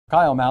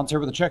Kyle Mountains here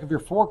with a check of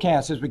your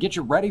forecast as we get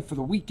you ready for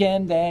the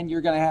weekend, and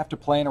you're going to have to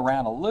plan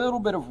around a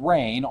little bit of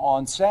rain.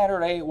 On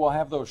Saturday, we'll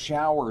have those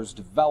showers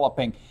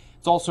developing.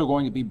 It's also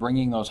going to be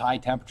bringing those high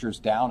temperatures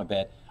down a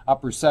bit.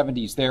 Upper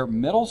 70s there,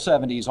 middle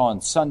 70s on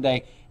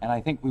Sunday, and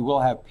I think we will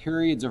have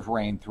periods of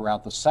rain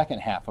throughout the second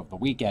half of the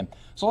weekend.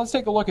 So let's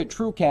take a look at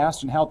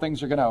TrueCast and how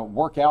things are going to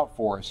work out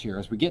for us here.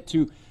 As we get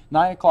to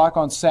 9 o'clock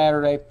on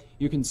Saturday,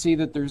 you can see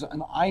that there's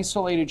an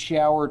isolated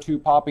shower or two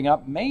popping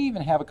up, may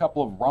even have a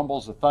couple of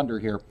rumbles of thunder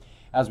here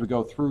as we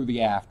go through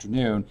the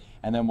afternoon,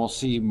 and then we'll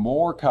see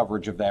more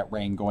coverage of that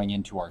rain going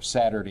into our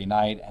Saturday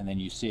night, and then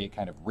you see it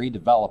kind of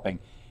redeveloping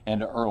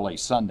into early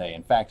Sunday.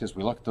 In fact, as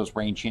we look at those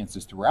rain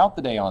chances throughout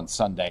the day on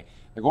Sunday,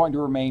 they're going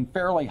to remain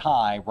fairly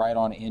high right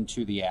on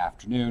into the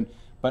afternoon,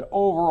 but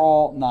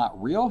overall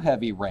not real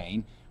heavy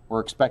rain. We're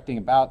expecting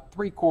about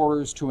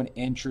 3/4 to an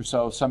inch or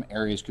so. Some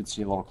areas could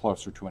see a little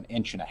closer to an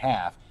inch and a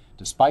half.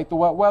 Despite the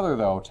wet weather,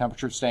 though,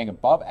 temperatures staying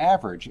above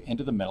average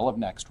into the middle of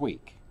next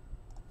week.